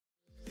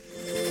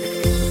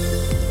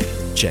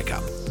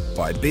Checkup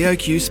by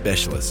BOQ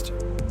Specialist,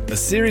 a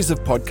series of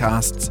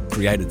podcasts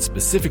created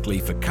specifically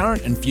for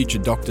current and future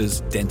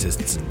doctors,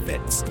 dentists and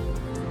vets.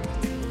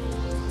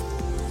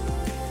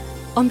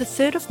 On the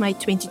 3rd of May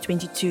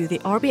 2022, the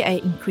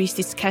RBA increased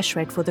its cash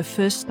rate for the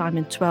first time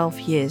in 12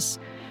 years,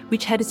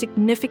 which had a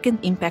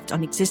significant impact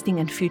on existing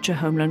and future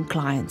home loan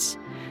clients.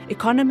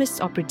 Economists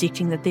are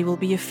predicting that there will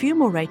be a few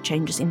more rate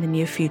changes in the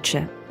near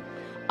future.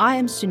 I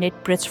am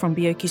Sunette Brits from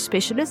BOQ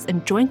Specialist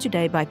and joined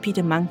today by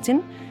Peter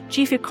Monkton,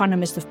 Chief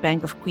Economist of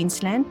Bank of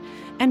Queensland,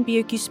 and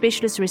BOQ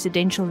Specialist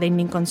Residential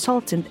Lending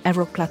Consultant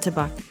Avril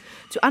Clutterbuck,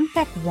 to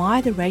unpack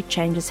why the rate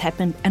changes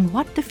happened and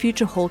what the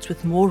future holds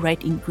with more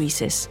rate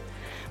increases.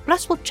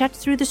 Plus, we'll chat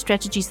through the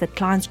strategies that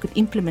clients could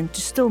implement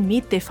to still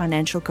meet their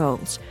financial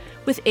goals.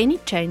 With any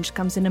change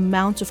comes an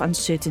amount of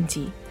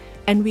uncertainty,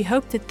 and we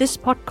hope that this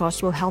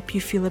podcast will help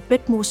you feel a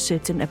bit more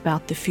certain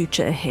about the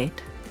future ahead.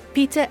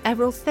 Peter,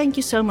 Avril, thank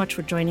you so much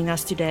for joining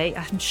us today.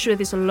 I'm sure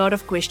there's a lot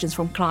of questions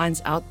from clients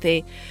out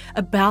there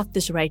about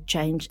this rate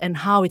change and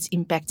how it's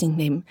impacting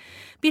them.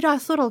 Peter, I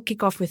thought I'll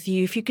kick off with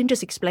you. If you can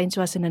just explain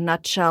to us in a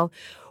nutshell,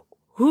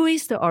 who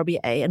is the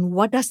RBA and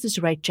what does this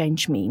rate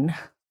change mean?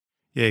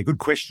 Yeah, good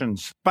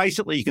questions.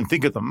 Basically, you can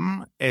think of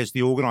them as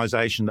the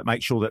organisation that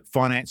makes sure that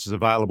finance is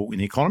available in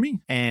the economy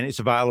and it's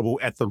available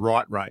at the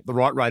right rate. The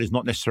right rate is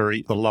not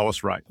necessarily the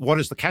lowest rate. What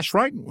is the cash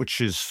rate,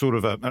 which is sort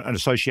of an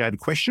associated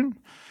question?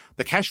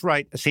 The cash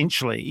rate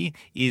essentially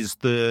is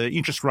the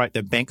interest rate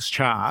that banks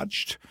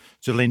charged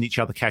to lend each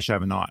other cash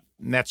overnight.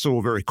 And that's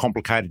all very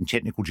complicated and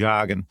technical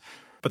jargon.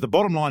 But the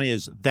bottom line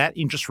is that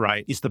interest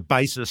rate is the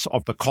basis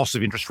of the cost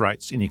of interest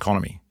rates in the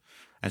economy.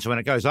 And so when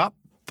it goes up,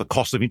 the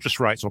cost of interest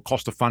rates or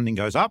cost of funding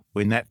goes up.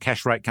 When that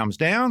cash rate comes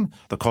down,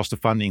 the cost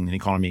of funding in the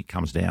economy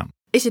comes down.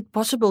 Is it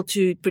possible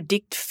to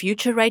predict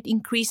future rate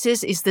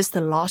increases? Is this the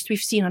last we've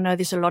seen? I know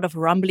there's a lot of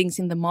rumblings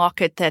in the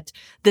market that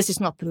this is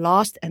not the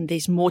last and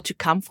there's more to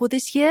come for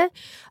this year.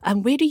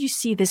 Where do you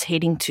see this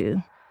heading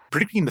to?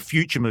 Predicting the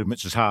future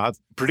movements is hard.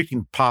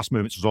 Predicting past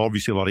movements is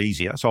obviously a lot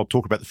easier. So I'll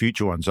talk about the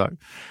future ones though.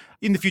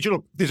 In the future,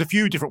 look, there's a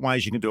few different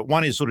ways you can do it.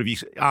 One is sort of you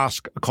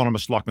ask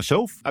economists like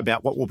myself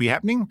about what will be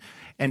happening.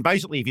 And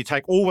basically, if you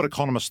take all what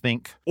economists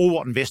think, all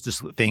what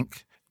investors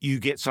think, you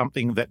get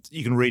something that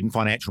you can read in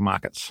financial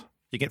markets.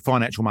 You get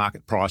financial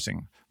market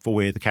pricing for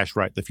where the cash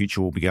rate, the future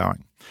will be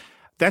going.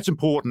 That's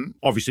important,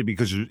 obviously,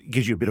 because it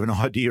gives you a bit of an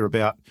idea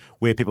about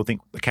where people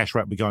think the cash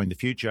rate will be going in the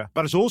future.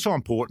 But it's also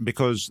important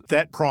because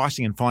that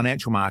pricing in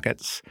financial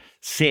markets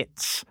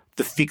sets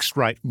the fixed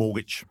rate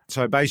mortgage.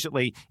 So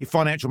basically, if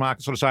financial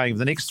markets sort of saying for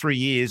the next 3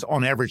 years,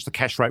 on average, the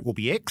cash rate will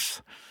be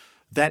X,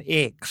 that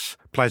X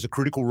plays a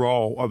critical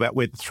role about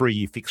where the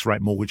 3-year fixed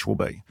rate mortgage will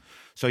be.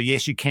 So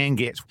yes, you can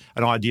get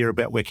an idea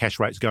about where cash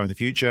rates go in the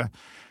future.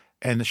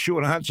 And the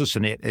short answer,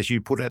 Sunette, as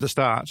you put at the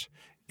start,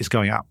 is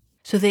going up.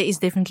 So there is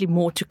definitely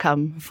more to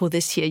come for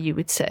this year, you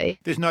would say?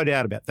 There's no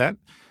doubt about that.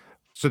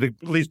 So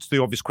that leads to the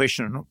obvious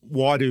question,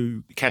 why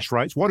do interest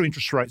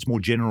rates more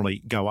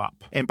generally go up?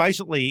 And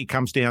basically it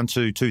comes down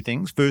to two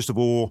things. First of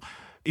all,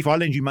 if I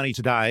lend you money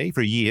today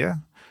for a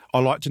year, I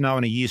like to know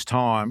in a year's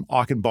time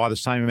I can buy the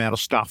same amount of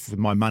stuff with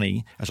my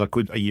money as I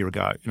could a year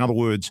ago. In other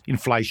words,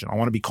 inflation. I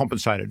want to be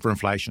compensated for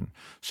inflation.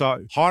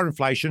 So higher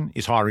inflation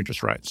is higher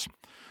interest rates.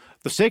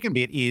 The second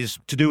bit is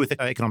to do with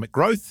economic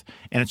growth,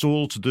 and it's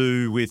all to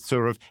do with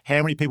sort of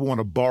how many people want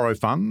to borrow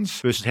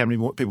funds versus how many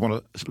people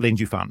want to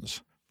lend you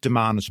funds,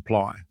 demand and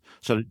supply.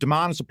 So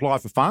demand and supply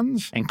for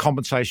funds and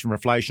compensation for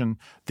inflation,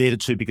 they're the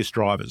two biggest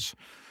drivers.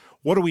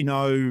 What do we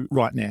know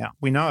right now?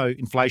 We know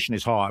inflation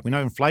is high. We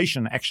know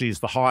inflation actually is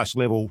the highest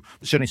level,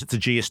 certainly since the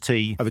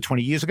GST over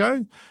 20 years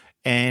ago.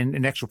 And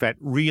in actual fact,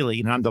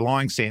 really, in an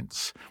underlying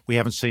sense, we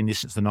haven't seen this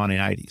since the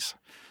 1980s.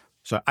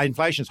 So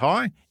inflation is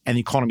high and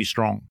the economy is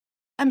strong.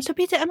 So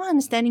Peter, am I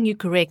understanding you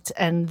correct?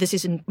 And this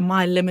is in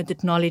my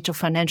limited knowledge of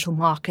financial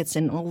markets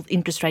and all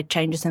interest rate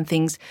changes and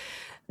things.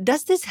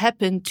 Does this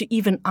happen to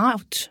even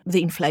out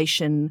the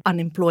inflation,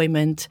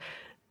 unemployment?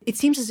 It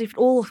seems as if it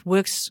all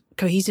works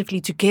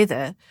cohesively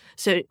together.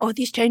 So are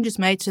these changes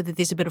made so that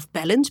there's a bit of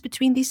balance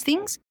between these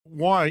things?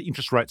 Why are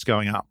interest rates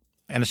going up?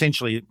 And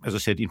essentially, as I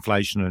said,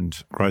 inflation and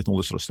growth and all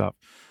this sort of stuff.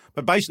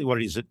 But basically what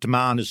it is that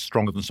demand is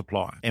stronger than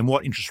supply. And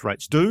what interest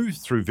rates do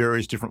through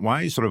various different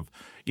ways,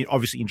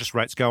 obviously interest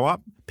rates go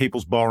up,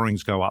 people's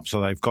borrowings go up, so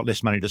they've got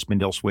less money to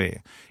spend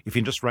elsewhere. If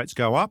interest rates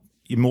go up,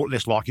 you're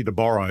less likely to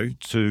borrow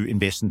to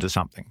invest into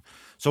something.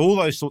 So all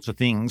those sorts of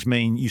things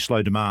mean you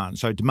slow demand.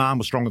 So demand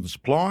was stronger than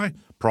supply,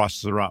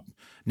 prices are up.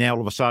 Now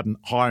all of a sudden,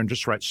 higher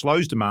interest rate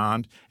slows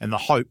demand, and the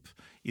hope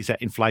is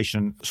that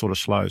inflation sort of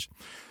slows.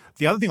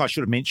 The other thing I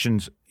should have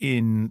mentioned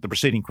in the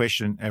preceding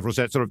question, Avril, is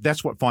that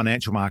that's what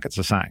financial markets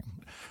are saying.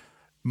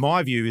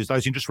 My view is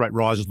those interest rate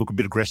rises look a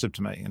bit aggressive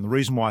to me. And the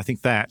reason why I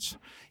think that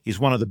is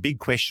one of the big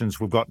questions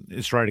we've got in the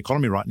Australian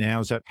economy right now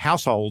is that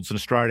households in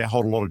Australia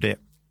hold a lot of debt.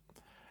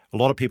 A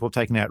lot of people have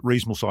taken out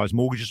reasonable sized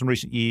mortgages in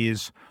recent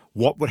years.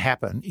 What would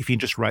happen if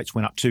interest rates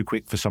went up too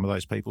quick for some of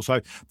those people? So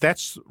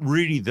that's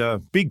really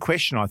the big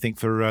question, I think,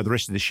 for the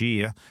rest of this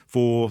year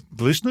for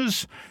the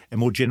listeners and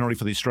more generally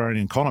for the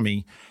Australian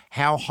economy.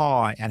 How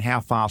high and how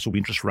fast will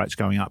interest rates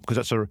going up? Because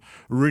that's a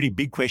really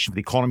big question for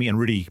the economy and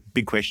really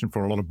big question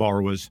for a lot of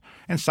borrowers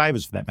and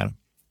savers for that matter.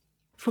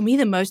 For me,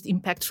 the most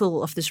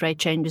impactful of this rate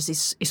changes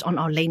is on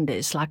our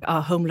lenders, like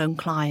our home loan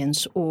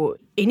clients or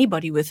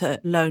anybody with a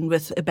loan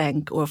with a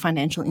bank or a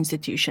financial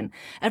institution.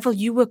 Avril,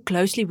 you work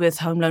closely with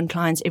home loan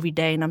clients every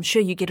day, and I'm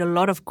sure you get a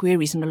lot of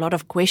queries and a lot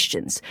of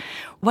questions.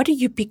 What do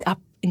you pick up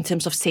in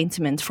terms of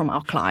sentiment from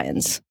our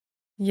clients?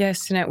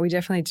 Yes, Jeanette, we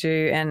definitely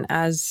do. And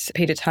as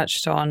Peter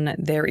touched on,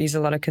 there is a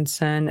lot of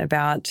concern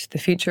about the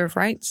future of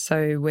rates,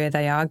 so where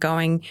they are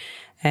going.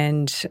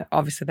 And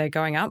obviously they're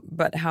going up,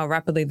 but how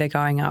rapidly they're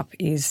going up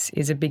is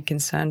a big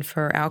concern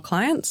for our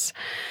clients.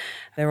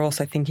 They're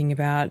also thinking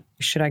about,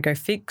 should I go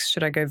fixed?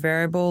 Should I go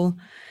variable?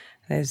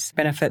 There's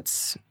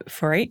benefits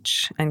for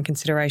each and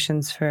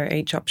considerations for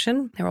each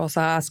option. They're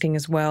also asking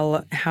as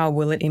well, how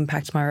will it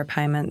impact my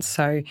repayments?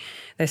 So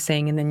they're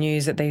seeing in the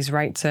news that these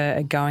rates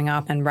are going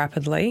up and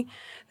rapidly.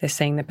 They're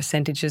seeing the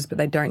percentages, but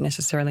they don't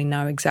necessarily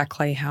know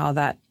exactly how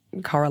that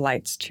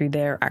correlates to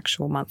their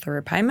actual monthly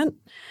repayment.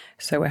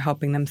 So we're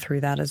helping them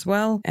through that as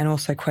well. And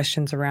also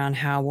questions around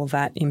how will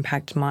that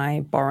impact my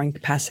borrowing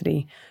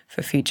capacity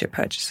for future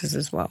purchases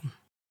as well.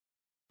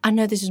 I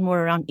know this is more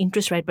around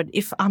interest rate, but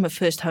if I'm a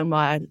first home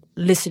buyer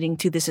listening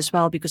to this as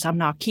well, because I'm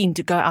now keen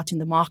to go out in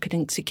the market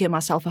and secure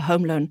myself a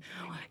home loan,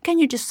 can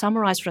you just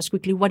summarize for us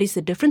quickly what is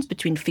the difference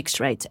between fixed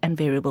rate and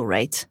variable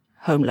rate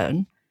home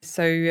loan?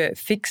 So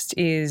fixed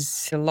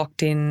is a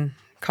locked-in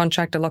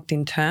contract, a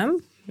locked-in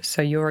term.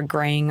 So you're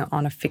agreeing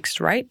on a fixed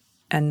rate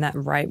and that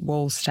rate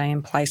will stay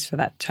in place for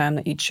that term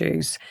that you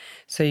choose.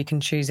 So you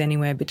can choose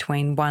anywhere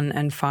between 1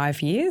 and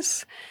 5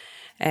 years.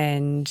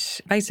 And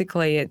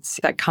basically it's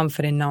that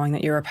comfort in knowing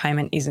that your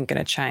repayment isn't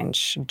going to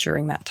change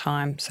during that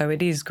time. So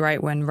it is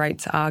great when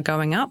rates are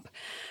going up.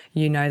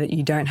 You know that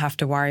you don't have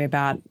to worry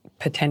about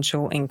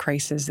potential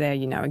increases there.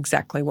 You know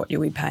exactly what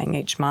you'll be paying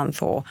each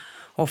month or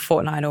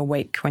fortnight or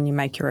week when you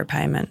make your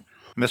repayment.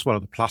 And that's one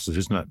of the pluses,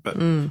 isn't it? But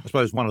I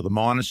suppose one of the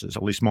minuses,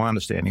 at least my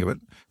understanding of it,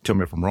 tell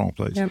me if I'm wrong,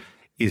 please,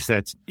 is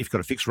that if you've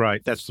got a fixed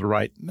rate, that's the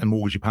rate and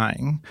mortgage you're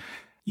paying.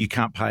 You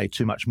can't pay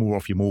too much more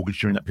off your mortgage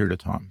during that period of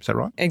time. Is that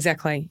right?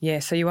 Exactly, yeah.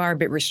 So you are a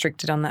bit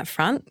restricted on that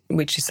front,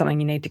 which is something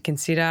you need to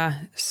consider.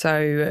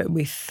 So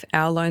with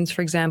our loans,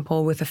 for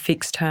example, with a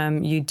fixed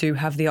term, you do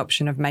have the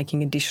option of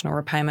making additional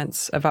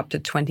repayments of up to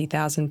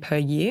 $20,000 per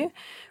year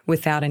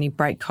without any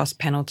break cost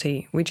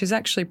penalty, which is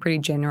actually pretty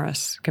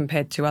generous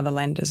compared to other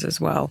lenders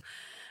as well.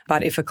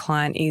 But if a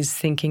client is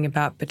thinking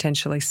about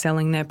potentially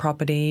selling their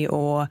property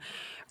or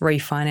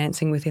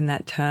refinancing within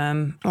that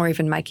term or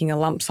even making a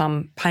lump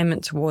sum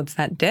payment towards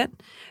that debt,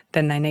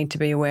 then they need to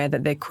be aware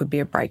that there could be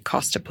a break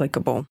cost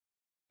applicable.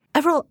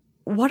 Avril,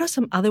 what are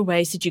some other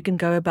ways that you can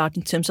go about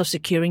in terms of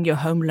securing your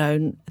home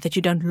loan that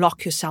you don't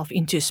lock yourself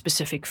into a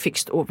specific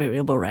fixed or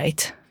variable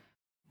rate?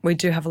 We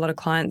do have a lot of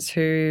clients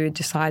who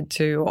decide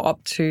to or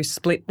opt to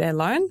split their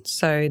loan,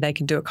 so they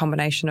can do a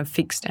combination of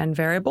fixed and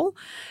variable.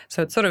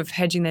 So it's sort of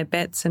hedging their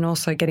bets and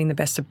also getting the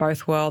best of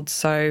both worlds.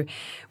 So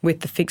with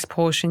the fixed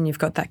portion, you've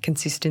got that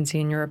consistency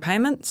in your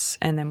repayments,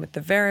 and then with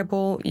the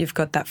variable, you've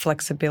got that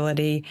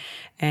flexibility,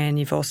 and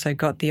you've also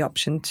got the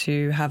option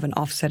to have an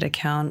offset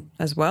account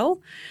as well.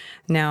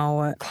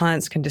 Now,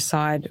 clients can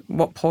decide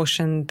what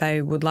portion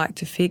they would like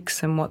to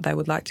fix and what they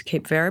would like to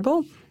keep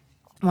variable.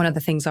 One of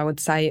the things I would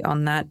say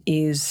on that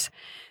is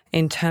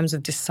in terms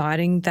of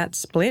deciding that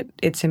split,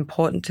 it's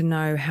important to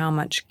know how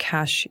much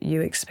cash you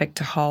expect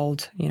to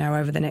hold,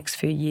 over the next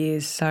few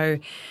years. So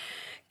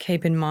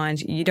keep in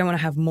mind, you don't want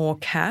to have more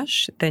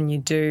cash than you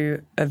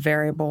do a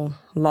variable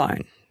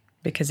loan,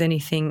 because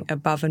anything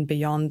above and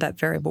beyond that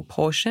variable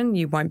portion,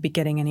 you won't be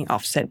getting any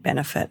offset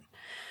benefit.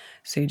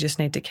 So you just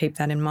need to keep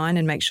that in mind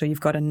and make sure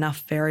you've got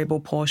enough variable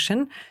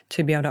portion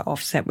to be able to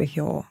offset with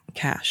your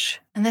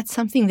cash. And that's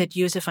something that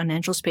you as a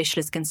financial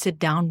specialist can sit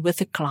down with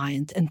a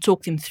client and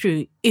talk them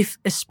through if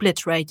a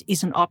split rate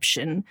is an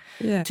option,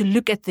 to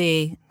look at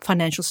their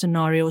financial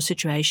scenario or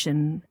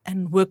situation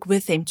and work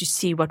with them to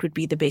see what would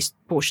be the best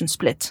portion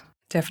split.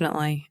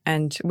 Definitely.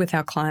 And with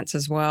our clients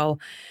as well,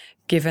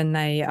 given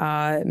they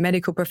are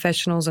medical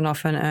professionals and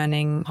often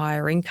earning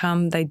higher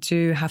income, they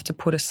do have to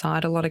put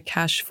aside a lot of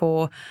cash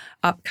for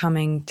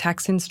upcoming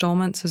tax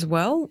instalments as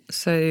well.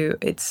 So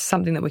it's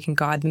something that we can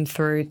guide them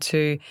through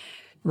to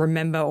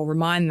remember or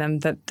remind them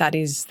that that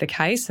is the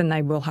case, and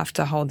they will have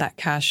to hold that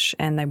cash,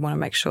 and they want to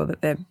make sure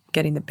that they're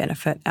getting the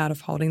benefit out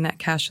of holding that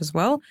cash as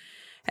well.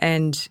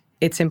 And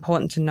it's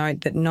important to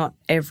note that not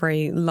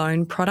every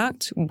loan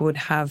product would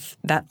have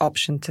that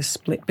option to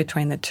split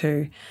between the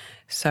two.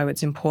 So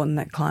it's important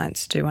that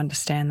clients do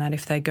understand that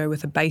if they go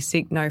with a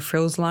basic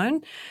no-frills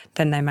loan,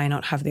 then they may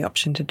not have the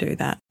option to do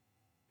that.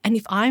 And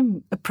if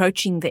I'm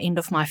approaching the end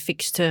of my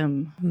fixed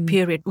term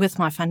period with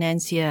my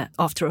financier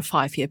after a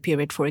 5-year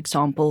period, for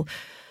example,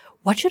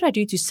 What should I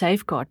do to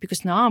safeguard?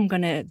 Because now I'm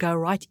going to go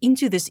right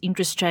into this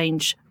interest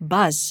change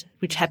buzz,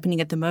 which is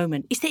happening at the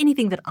moment. Is there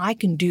anything that I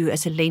can do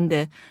as a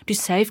lender to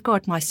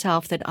safeguard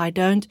myself that I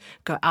don't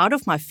go out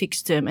of my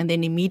fixed term and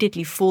then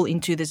immediately fall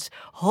into this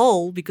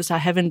hole because I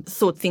haven't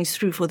thought things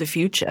through for the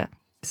future?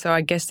 So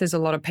I guess there's a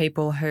lot of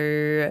people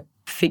who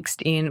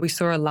fixed in. We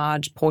saw a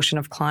large portion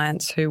of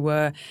clients who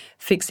were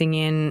fixing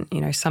in,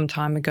 some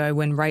time ago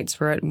when rates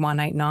were at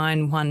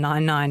 189,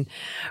 199,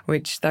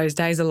 which those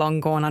days are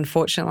long gone,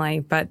 unfortunately.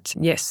 But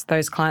yes,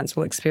 those clients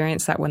will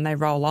experience that when they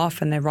roll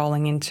off and they're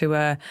rolling into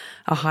a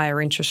higher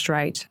interest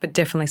rate, but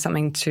definitely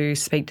something to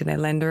speak to their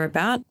lender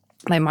about.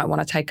 They might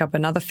want to take up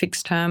another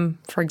fixed term,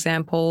 for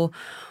example,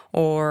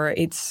 or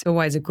it's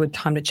always a good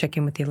time to check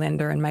in with your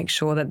lender and make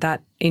sure that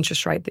that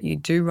interest rate that you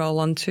do roll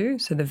onto,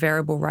 so the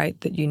variable rate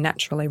that you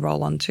naturally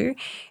roll onto,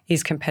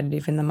 is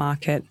competitive in the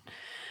market.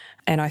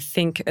 And I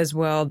think as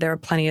well, there are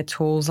plenty of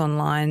tools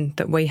online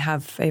that we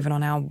have even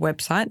on our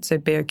website, so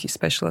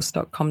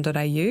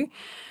boqspecialist.com.au,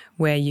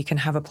 where you can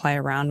have a play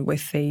around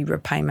with the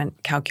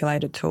repayment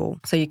calculator tool.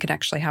 So you can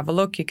actually have a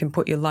look, you can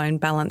put your loan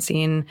balance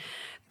in,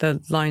 the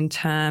loan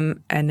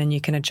term, and then you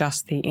can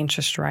adjust the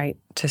interest rate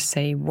to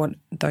see what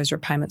those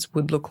repayments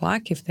would look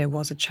like if there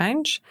was a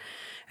change.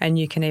 And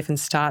you can even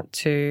start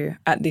to,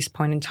 at this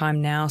point in time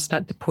now,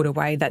 start to put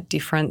away that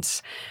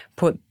difference,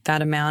 put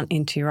that amount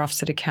into your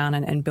offset account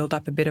and build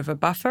up a bit of a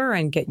buffer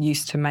and get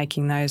used to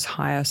making those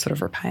higher sort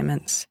of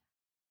repayments.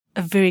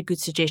 A very good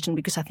suggestion,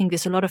 because I think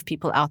there's a lot of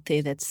people out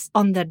there that's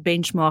on that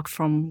benchmark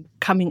from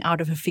coming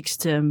out of a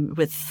fixed term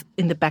with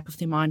in the back of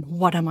their mind,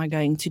 what am I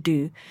going to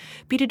do?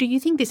 Peter, do you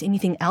think there's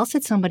anything else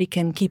that somebody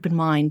can keep in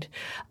mind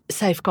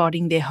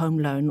safeguarding their home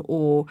loan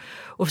or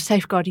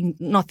safeguarding,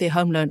 not their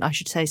home loan, I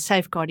should say,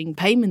 safeguarding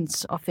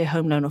payments of their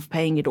home loan, of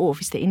paying it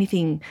off? Is there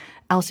anything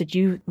else that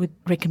you would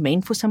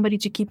recommend for somebody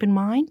to keep in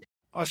mind?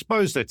 I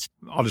suppose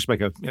I'll just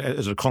make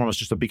as an economist,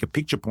 just a bigger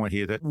picture point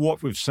here, that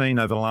what we've seen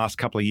over the last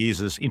couple of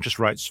years is interest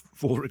rates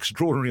fall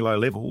extraordinarily low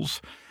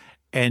levels.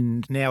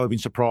 And now we've been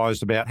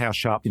surprised about how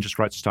sharp interest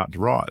rates are starting to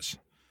rise.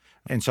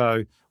 And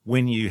so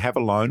when you have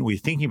a loan or you're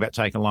thinking about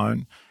taking a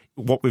loan,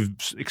 what we've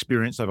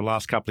experienced over the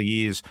last couple of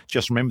years,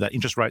 just remember that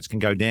interest rates can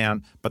go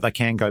down, but they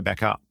can go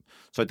back up.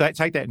 So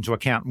take that into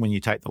account when you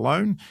take the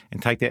loan,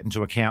 and take that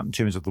into account in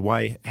terms of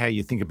how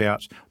you think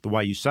about the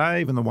way you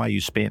save and the way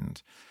you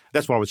spend.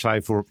 That's what I would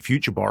say for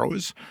future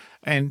borrowers.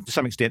 And to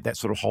some extent, that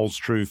sort of holds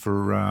true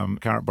for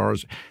current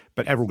borrowers.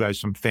 But Avril goes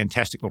some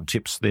fantastic little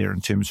tips there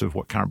in terms of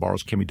what current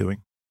borrowers can be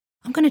doing.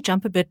 I'm going to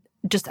jump a bit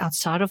just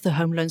outside of the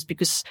home loans,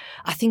 because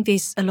I think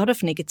there's a lot of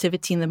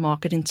negativity in the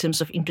market in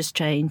terms of interest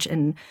change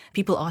and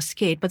people are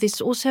scared. But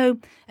there's also,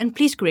 and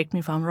please correct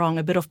me if I'm wrong,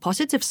 a bit of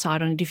positive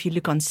side on it if you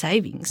look on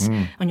savings,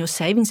 on your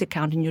savings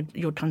account in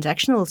your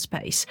transactional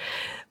space.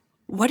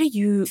 What do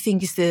you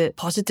think is the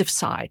positive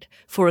side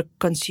for a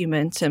consumer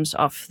in terms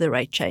of the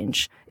rate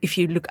change if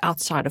you look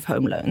outside of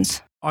home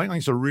loans? I think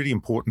it's a really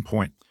important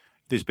point.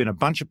 There's been a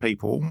bunch of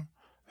people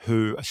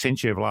who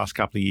essentially over the last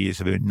couple of years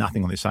have earned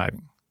nothing on their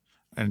saving.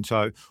 And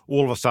so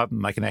all of a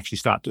sudden they can actually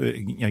start to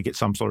get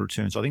some sort of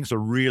return. So I think it's a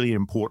really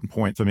important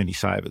point for many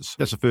savers.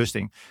 That's the first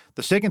thing.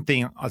 The second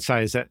thing I'd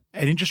say is that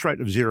an interest rate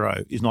of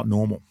 0 is not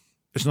normal.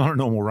 It's not a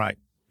normal rate.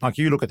 Like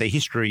you look at the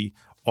history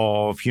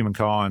of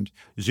humankind,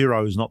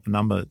 0 is not the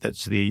number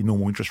that's the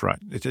normal interest rate.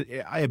 It's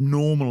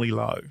abnormally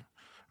low.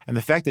 And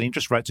the fact that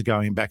interest rates are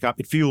going back up,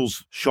 it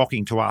feels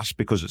shocking to us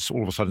because it's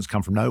all of a sudden it's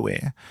come from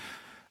nowhere.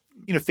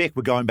 In effect,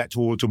 we're going back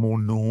towards a more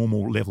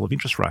normal level of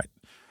interest rate.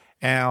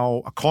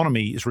 Our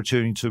economy is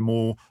returning to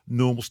more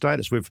normal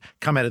status. We've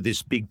come out of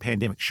this big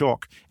pandemic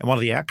shock, and one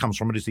of the outcomes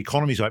from it is the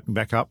economy's opening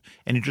back up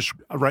and interest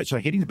rates are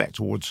heading back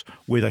towards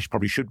where they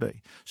probably should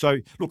be. So,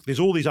 look, there's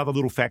all these other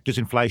little factors,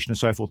 inflation and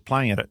so forth,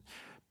 playing at it.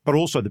 But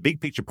also the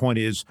big picture point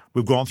is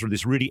we've gone through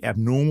this really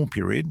abnormal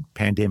period,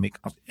 pandemic,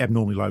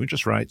 abnormally low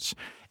interest rates,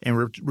 and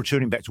we're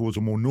returning back towards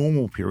a more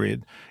normal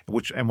period,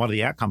 and one of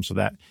the outcomes of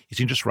that is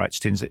interest rates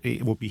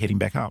will be heading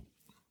back up.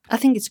 I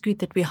think it's good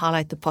that we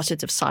highlight the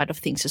positive side of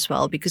things as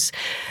well, because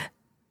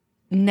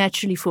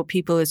naturally for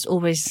people it's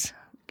always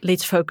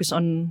let's focus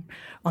on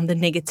the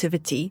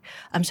negativity.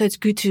 So it's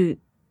good to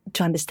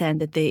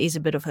understand that there is a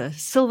bit of a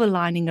silver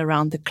lining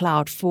around the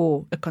cloud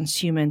for a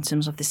consumer in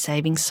terms of the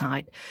savings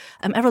side.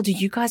 Avril, do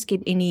you guys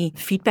get any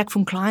feedback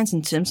from clients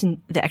in terms of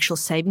the actual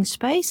savings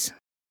space?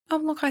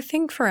 Look, I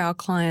think for our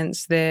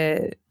clients,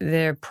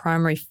 their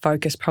primary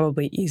focus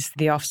probably is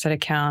the offset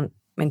account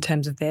in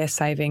terms of their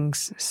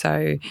savings.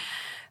 So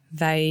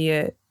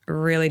they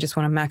really just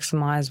want to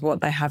maximise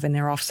what they have in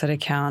their offset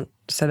account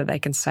so that they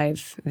can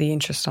save the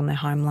interest on their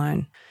home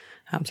loan.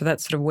 So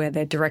that's sort of where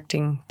they're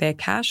directing their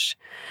cash.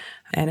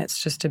 And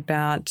it's just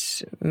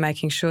about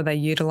making sure they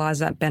utilise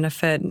that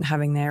benefit and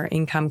having their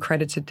income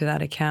credited to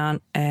that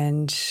account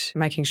and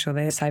making sure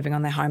they're saving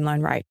on their home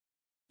loan rate.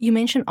 You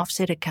mentioned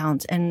offset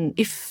accounts, and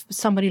if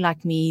somebody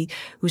like me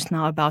who's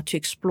now about to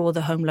explore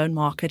the home loan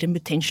market and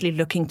potentially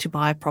looking to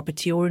buy a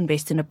property or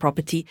invest in a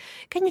property,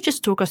 can you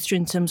just talk us through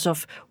in terms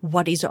of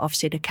what is an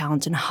offset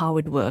account and how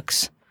it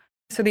works?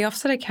 So the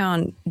offset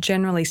account,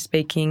 generally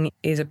speaking,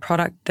 is a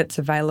product that's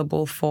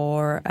available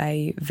for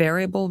a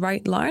variable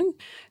rate loan.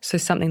 So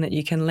something that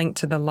you can link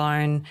to the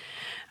loan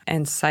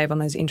and save on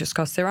those interest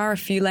costs. There are a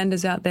few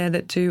lenders out there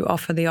that do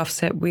offer the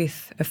offset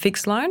with a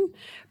fixed loan,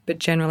 but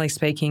generally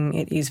speaking,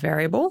 it is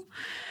variable.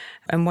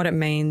 And what it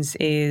means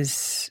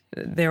is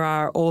there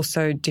are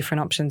also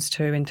different options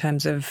too in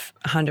terms of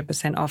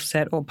 100%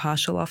 offset or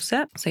partial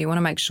offset. So you want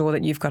to make sure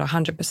that you've got a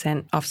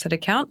 100% offset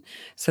account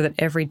so that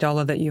every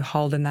dollar that you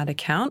hold in that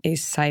account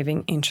is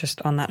saving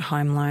interest on that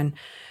home loan.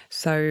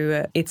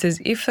 So it's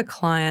as if the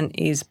client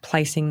is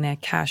placing their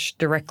cash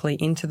directly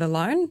into the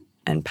loan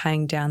and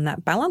paying down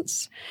that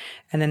balance,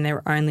 and then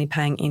they're only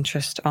paying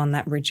interest on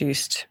that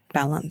reduced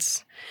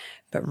balance.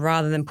 But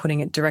rather than putting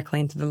it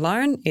directly into the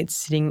loan, it's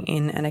sitting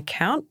in an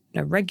account,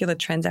 a regular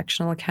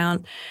transactional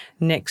account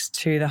next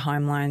to the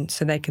home loan,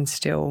 so they can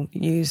still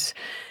use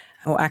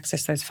or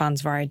access those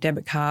funds via a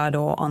debit card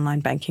or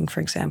online banking, for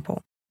example.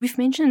 We've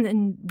mentioned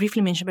and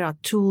briefly mentioned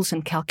about tools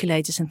and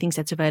calculators and things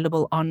that's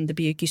available on the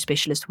BOQ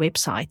Specialist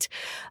website.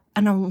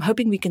 And I'm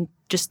hoping we can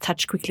just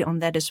touch quickly on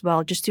that as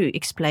well, just to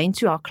explain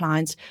to our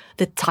clients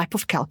the type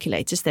of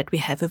calculators that we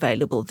have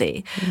available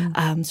there.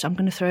 So I'm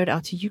going to throw it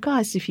out to you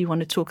guys if you want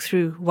to talk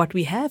through what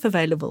we have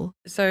available.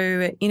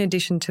 So in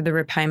addition to the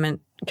repayment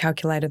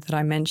calculator that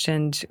I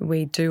mentioned,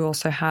 we do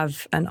also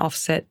have an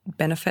offset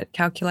benefit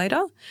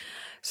calculator.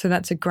 So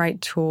that's a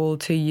great tool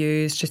to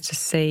use just to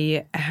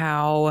see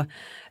how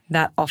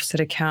that offset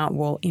account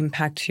will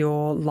impact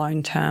your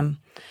loan term.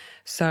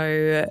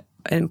 So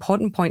an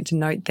important point to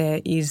note there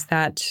is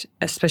that,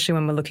 especially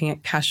when we're looking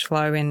at cash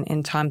flow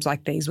in times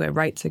like these where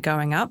rates are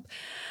going up,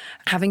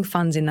 having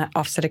funds in that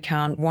offset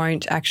account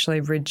won't actually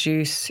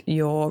reduce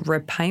your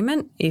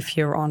repayment if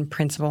you're on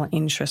principal and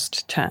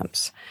interest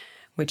terms,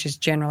 which is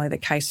generally the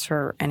case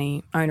for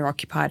any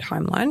owner-occupied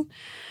home loan.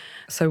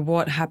 So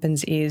what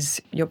happens is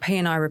your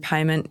P&I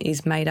repayment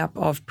is made up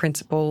of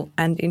principal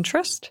and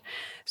interest.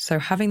 So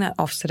having that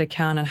offset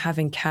account and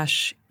having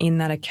cash in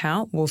that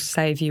account will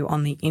save you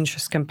on the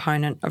interest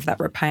component of that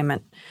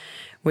repayment,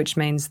 which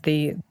means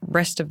the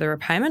rest of the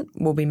repayment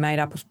will be made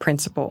up of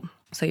principal.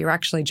 So you're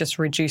actually just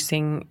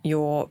reducing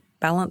your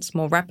balance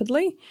more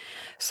rapidly.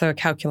 So a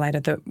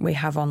calculator that we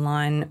have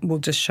online will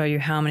just show you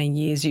how many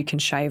years you can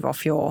shave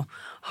off your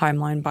home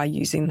loan by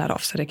using that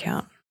offset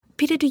account.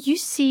 Peter, do you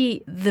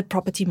see the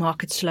property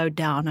market slow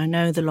down? I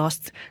know the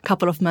last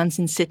couple of months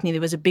in Sydney,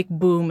 there was a big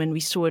boom and we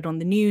saw it on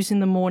the news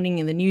in the morning,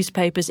 in the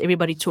newspapers,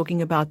 everybody talking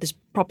about this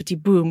property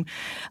boom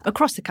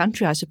across the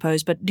country, I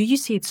suppose. But do you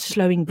see it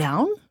slowing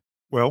down?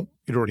 Well,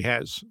 it already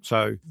has.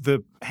 So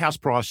the house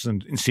prices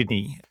in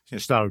Sydney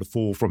started to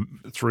fall from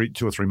 2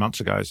 or 3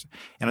 months ago.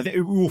 And I think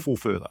it will fall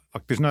further.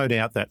 Like, there's no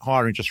doubt that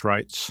higher interest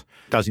rates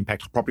does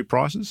impact property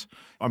prices.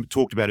 I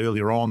talked about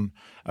earlier on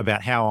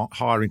about how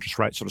higher interest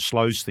rates sort of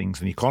slows things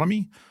in the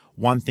economy.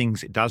 One thing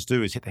it does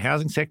do is hit the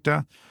housing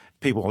sector.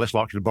 People are less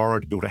likely to borrow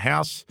to build a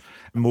house.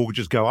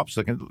 Mortgages go up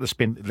so they can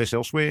spend less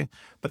elsewhere.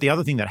 But the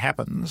other thing that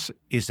happens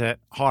is that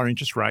higher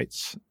interest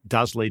rates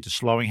does lead to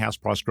slowing house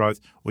price growth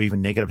or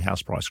even negative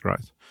house price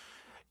growth.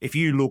 If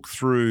you look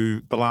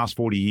through the last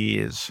 40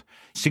 years,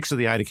 6 of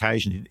the 8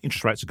 occasions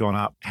interest rates have gone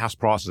up, house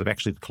prices have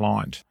actually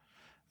declined.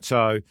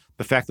 So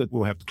the fact that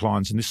we'll have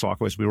declines in this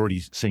cycle, as we're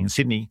already seeing in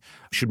Sydney,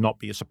 should not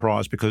be a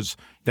surprise because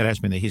that has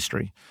been their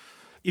history.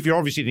 If you're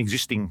obviously an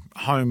existing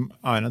home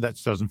owner, that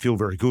doesn't feel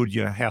very good.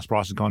 Your house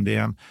price has gone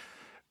down.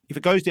 If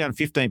it goes down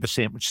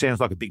 15%, which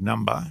sounds like a big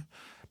number,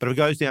 but if it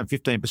goes down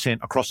 15%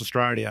 across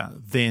Australia,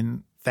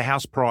 then the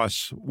house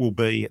price will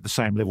be at the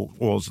same level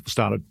it was at the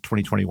start of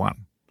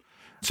 2021.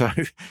 So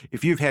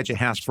if you've had your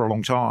house for a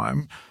long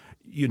time,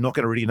 you're not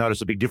going to really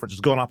notice a big difference.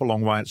 It's gone up a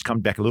long way and it's come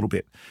back a little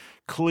bit.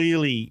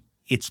 Clearly,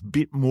 it's a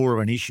bit more of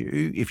an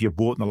issue if you've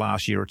bought in the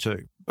last year or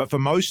two. But for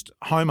most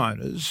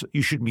homeowners,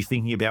 you shouldn't be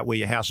thinking about where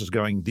your house is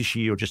going this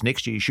year or just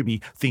next year. You should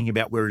be thinking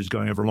about where it is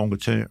going over a longer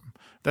term.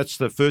 That's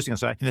the first thing I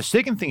say. And the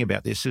second thing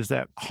about this is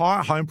that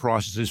higher home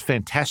prices is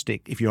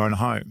fantastic if you own a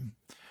home.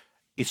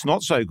 It's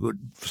not so good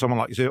for someone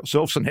like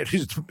yourself, Sunette,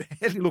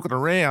 who's looking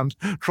around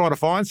trying to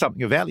find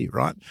something of value,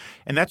 right?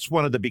 And that's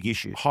one of the big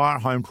issues. Higher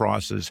home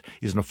prices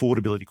is an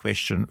affordability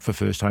question for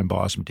first home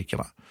buyers in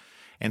particular.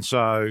 And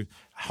so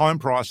home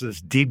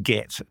prices did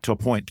get to a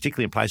point,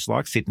 particularly in places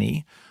like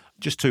Sydney,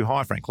 just too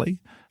high, frankly,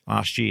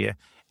 last year.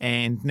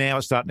 And now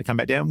it's starting to come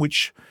back down,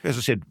 which, as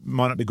I said,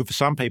 might not be good for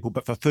some people,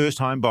 but for first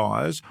home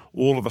buyers,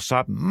 all of a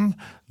sudden,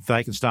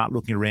 they can start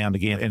looking around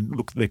again and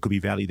look, there could be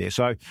value there.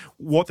 So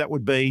what that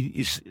would be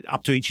is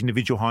up to each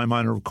individual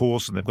homeowner, of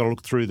course, and they've got to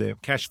look through their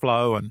cash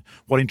flow and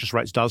what interest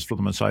rates does for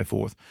them and so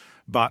forth.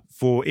 But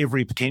for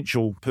every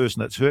potential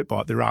person that's hurt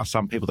by it, there are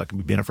some people that can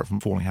benefit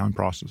from falling home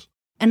prices.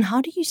 And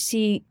how do you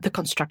see the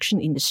construction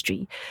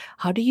industry?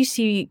 How do you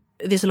see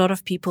there's a lot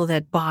of people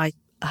that buy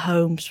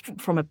homes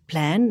from a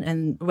plan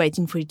and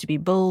waiting for it to be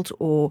built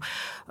or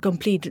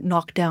complete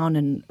knockdown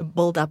and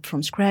build up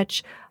from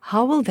scratch.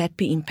 How will that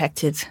be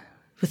impacted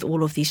with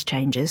all of these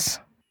changes?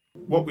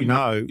 What we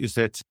know is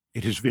that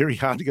it is very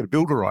hard to get a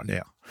builder right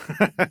now.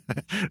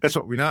 That's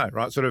what we know,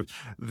 right? Sort of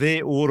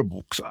their order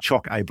books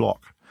chock a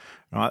block.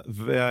 right?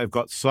 They've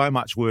got so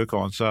much work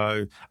on.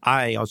 So,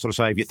 I sort of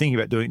say, if you're thinking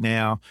about doing it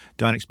now,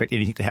 don't expect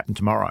anything to happen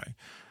tomorrow.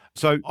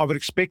 So I would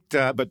expect,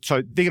 so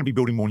they're going to be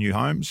building more new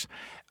homes.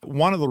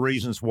 One of the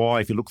reasons why,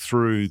 if you look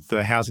through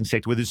the housing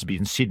sector, whether this be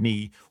in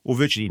Sydney or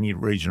virtually any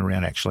region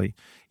around actually,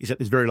 is that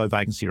there's very low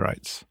vacancy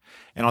rates.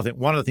 And I think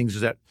one of the things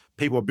is that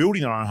people are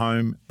building their own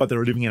home, but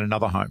they're living in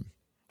another home.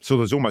 So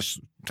there's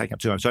almost taking up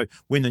two homes. So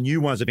when the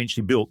new one's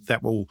eventually built,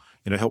 that will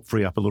help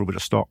free up a little bit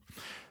of stock.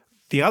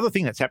 The other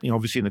thing that's happening,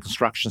 obviously, in the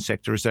construction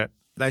sector is that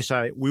they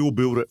say, we will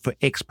build it for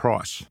X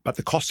price, but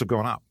the costs have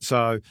gone up.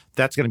 So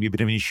that's going to be a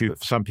bit of an issue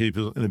for some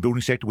people in the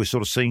building sector. We're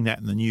sort of seeing that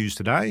in the news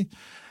today.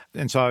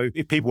 And so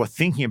if people are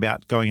thinking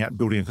about going out and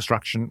building a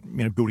construction,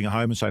 building a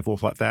home and so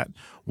forth like that,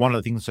 one of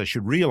the things they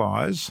should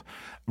realise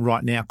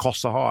right now,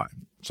 costs are high.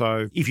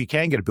 So if you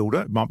can get a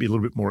builder, it might be a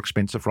little bit more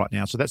expensive right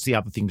now. So that's the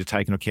other thing to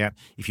take into account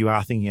if you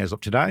are thinking as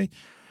of today.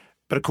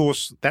 But of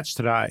course, that's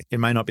today. It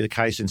may not be the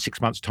case in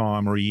 6 months'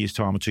 time or a year's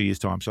time or 2 years'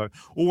 time. So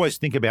always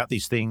think about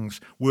these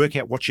things, work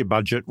out what's your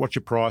budget, what's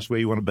your price, where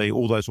you want to be,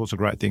 all those sorts of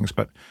great things.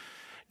 But,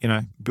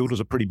 builders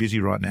are pretty busy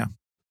right now.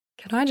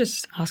 Can I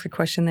just ask a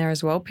question there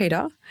as well,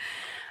 Peter?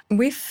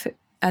 With,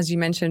 as you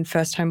mentioned,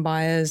 first home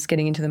buyers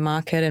getting into the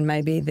market and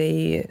maybe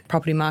the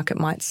property market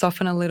might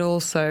soften a little,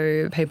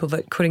 so people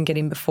that couldn't get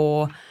in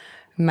before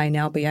may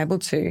now be able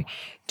to.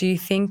 Do you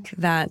think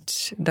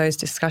that those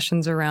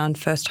discussions around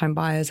first home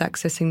buyers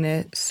accessing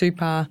their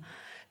super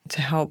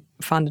to help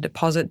fund a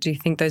deposit, do you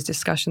think those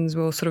discussions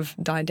will sort of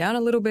die down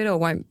a little bit or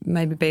won't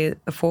maybe be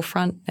at the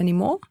forefront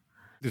anymore?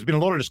 There's been a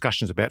lot of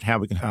discussions about how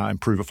we can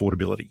improve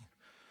affordability,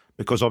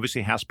 because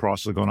obviously house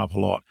prices have gone up a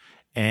lot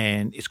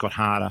and it's got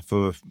harder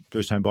for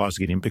first home buyers to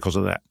get in because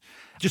of that.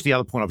 Just the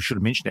other point I should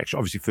have mentioned, actually,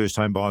 obviously first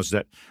home buyers,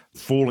 that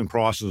falling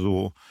prices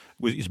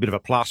is a bit of a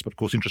plus, but of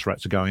course interest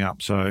rates are going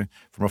up. So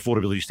from an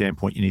affordability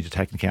standpoint, you need to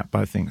take into account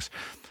both things.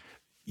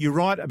 You're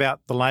right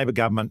about the Labor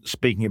government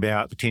speaking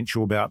about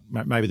potential about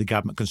maybe the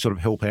government can sort of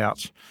help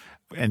out.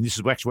 And this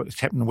is actually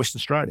what's happened in Western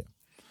Australia.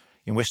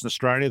 In Western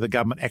Australia, the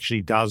government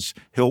actually does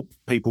help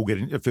people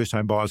first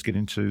home buyers get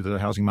into the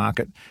housing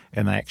market,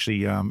 and they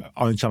actually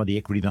own some of the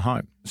equity in the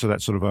home. So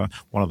that's sort of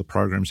one of the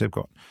programs they've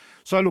got.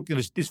 So look,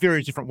 there's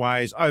various different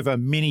ways. Over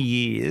many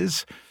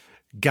years,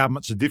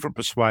 governments of different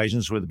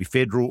persuasions, whether it be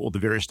federal or the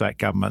various state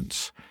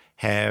governments,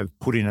 have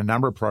put in a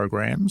number of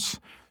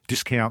programs,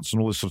 discounts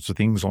and all those sorts of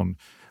things on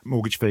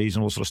mortgage fees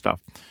and all sort of stuff.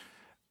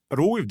 But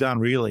all we've done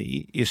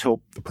really is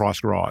help the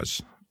price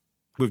rise.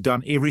 We've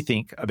done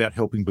everything about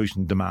helping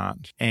boosting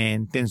demand.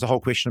 And then there's the whole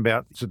question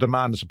about, it's a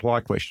demand and supply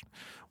question.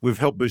 We've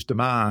helped boost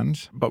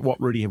demand, but what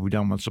really have we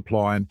done with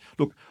supply? And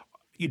look,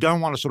 you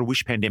don't want to sort of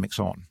wish pandemics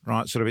on,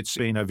 right? Sort of it's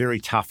been a very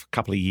tough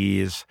couple of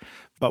years.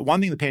 But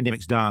one thing the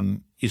pandemic's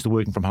done is the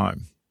working from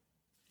home.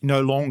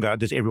 No longer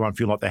does everyone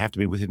feel like they have to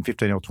be within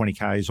 15 or 20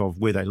 Ks of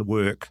where they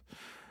work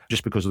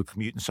just because of the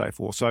commute and so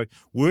forth. So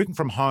working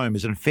from home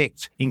is in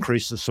effect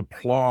increases the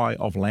supply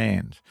of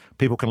land.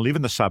 People can live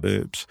in the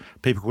suburbs.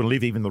 People can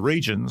live even in the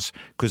regions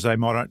because they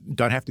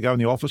don't have to go in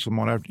the office or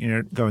might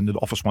go in the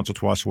office once or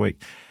twice a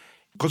week.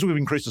 Because we've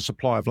increased the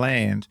supply of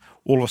land,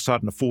 all of a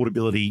sudden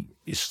affordability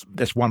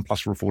that's one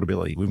plus for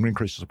affordability. We've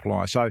increased the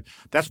supply. So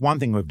that's one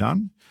thing we've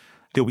done.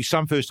 There'll be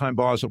some first home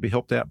buyers that will be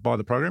helped out by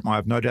the program. I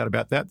have no doubt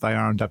about that. They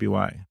are in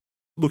WA.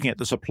 Looking at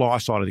the supply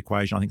side of the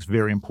equation, I think is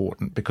very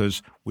important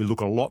because we look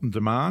a lot in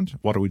demand.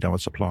 What are we doing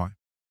with supply?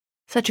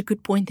 Such a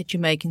good point that you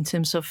make in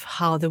terms of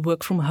how the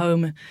work from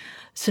home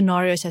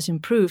scenarios has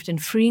improved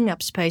and freeing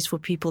up space for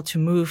people to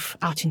move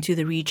out into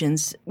the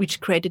regions,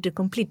 which created a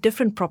complete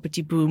different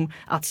property boom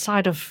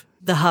outside of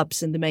the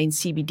hubs and the main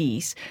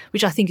CBDs,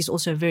 which I think is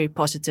also a very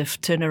positive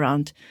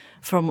turnaround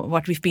from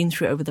what we've been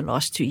through over the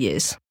last 2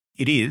 years.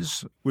 It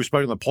is. We've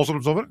spoken the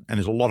positives of it, and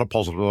there's a lot of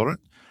positives of it.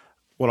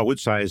 What I would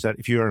say is that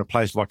if you're in a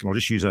place like, and I'll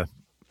just use a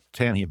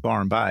town here,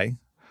 Byron Bay,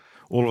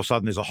 all of a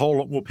sudden there's a whole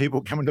lot more people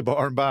coming to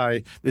Byron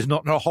Bay. There's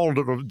not a whole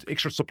lot of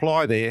extra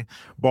supply there.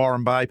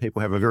 Byron Bay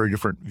people have a very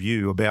different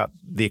view about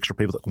the extra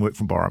people that can work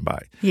from Byron Bay.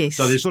 Yes.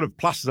 So there's sort of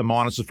pluses and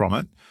minuses from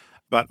it.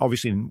 But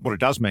obviously what it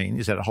does mean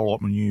is that a whole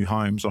lot more new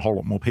homes, a whole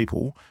lot more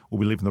people will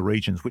be living in the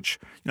regions, which,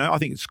 I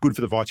think it's good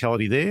for the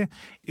vitality there.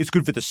 It's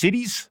good for the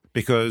cities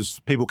because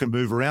people can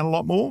move around a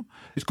lot more.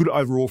 It's good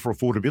overall for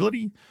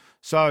affordability.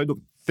 So look,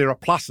 there are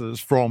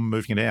pluses from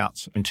moving it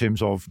out in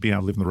terms of being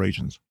able to live in the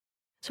regions.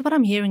 So what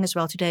I'm hearing as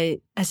well today,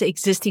 as an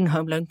existing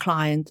home loan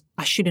client,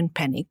 I shouldn't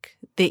panic.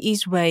 There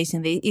is ways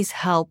and there is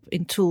help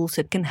in tools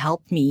that can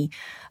help me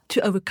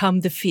to overcome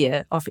the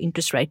fear of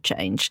interest rate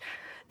change.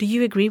 Do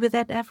you agree with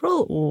that,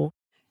 Avril? Or?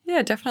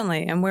 Yeah,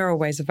 definitely. And we're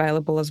always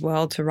available as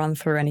well to run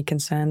through any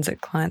concerns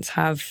that clients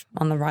have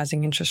on the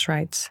rising interest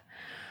rates.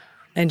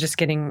 And just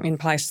getting in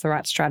place the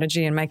right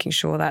strategy and making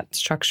sure that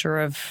structure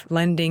of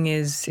lending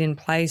is in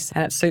place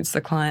and it suits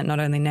the client not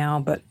only now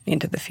but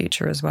into the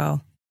future as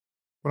well.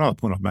 One other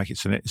point I'd make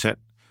is that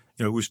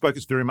we've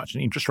spoken very much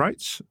on interest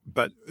rates,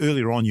 but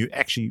earlier on you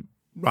actually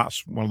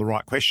asked one of the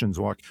right questions,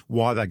 like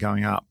why they're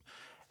going up.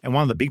 And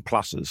one of the big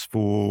pluses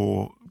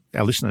for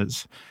our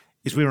listeners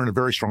is we're in a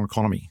very strong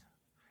economy.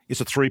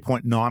 it's a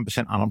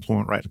 3.9%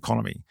 unemployment rate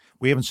economy.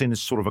 We haven't seen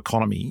this sort of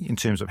economy in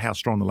terms of how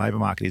strong the labour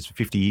market is for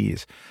 50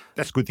 years.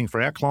 That's a good thing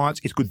for our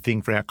clients. It's a good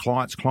thing for our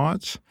clients'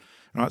 clients.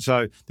 Right?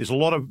 So there's a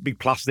lot of big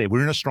plus there.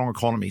 We're in a strong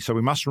economy, so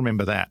we must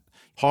remember that.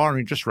 Higher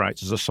interest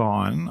rates is a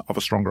sign of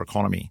a stronger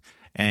economy.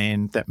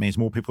 And that means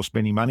more people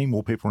spending money,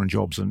 more people are in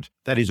jobs, and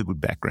that is a good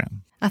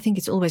background. I think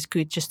it's always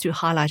good just to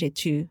highlight it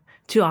to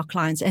our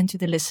clients and to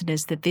the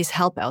listeners that there's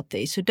help out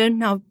there. So don't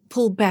now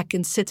pull back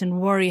and sit and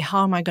worry,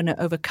 how am I going to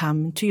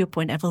overcome? To your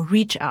point, Avril,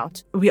 reach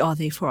out. We are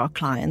there for our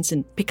clients,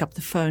 and pick up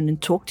the phone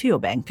and talk to your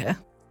banker.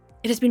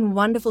 It has been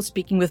wonderful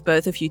speaking with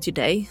both of you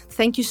today.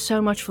 Thank you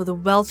so much for the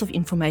wealth of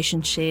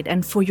information shared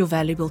and for your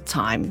valuable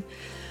time.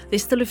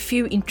 There's still a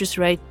few interest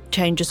rate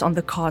changes on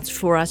the cards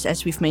for us,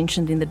 as we've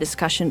mentioned in the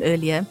discussion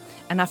earlier,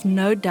 and I've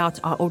no doubt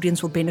our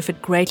audience will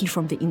benefit greatly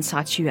from the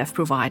insights you have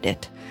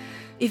provided.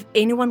 If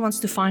anyone wants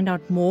to find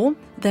out more,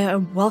 they are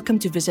welcome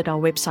to visit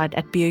our website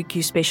at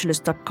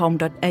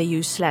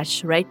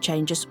boqspecialist.com.au/rate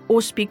changes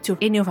or speak to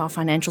any of our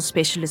financial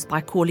specialists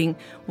by calling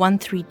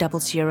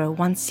 1300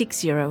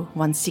 160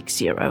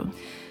 160.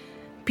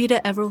 Peter,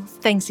 Avril,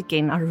 thanks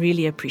again. I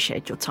really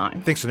appreciate your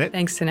time. Thanks, Annette.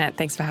 Thanks, Annette.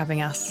 Thanks for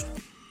having us.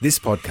 This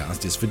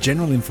podcast is for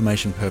general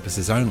information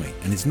purposes only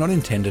and is not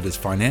intended as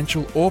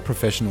financial or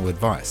professional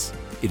advice.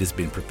 It has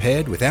been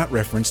prepared without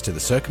reference to the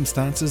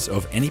circumstances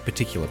of any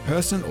particular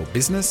person or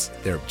business,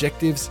 their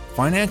objectives,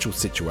 financial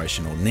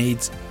situation or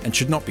needs, and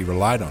should not be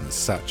relied on as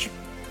such.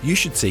 You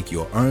should seek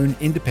your own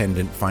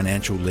independent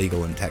financial,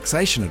 legal and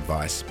taxation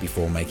advice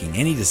before making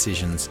any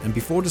decisions and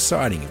before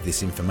deciding if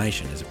this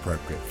information is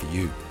appropriate for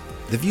you.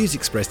 The views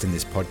expressed in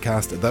this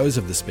podcast are those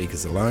of the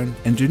speakers alone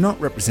and do not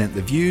represent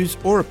the views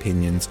or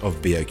opinions of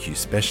BOQ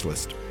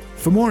Specialist.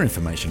 For more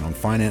information on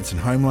finance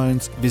and home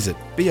loans, visit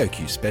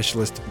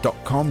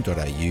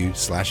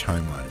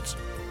boqspecialist.com.au/home loans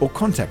or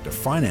contact a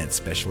finance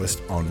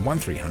specialist on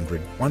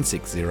 1300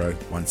 160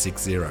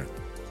 160.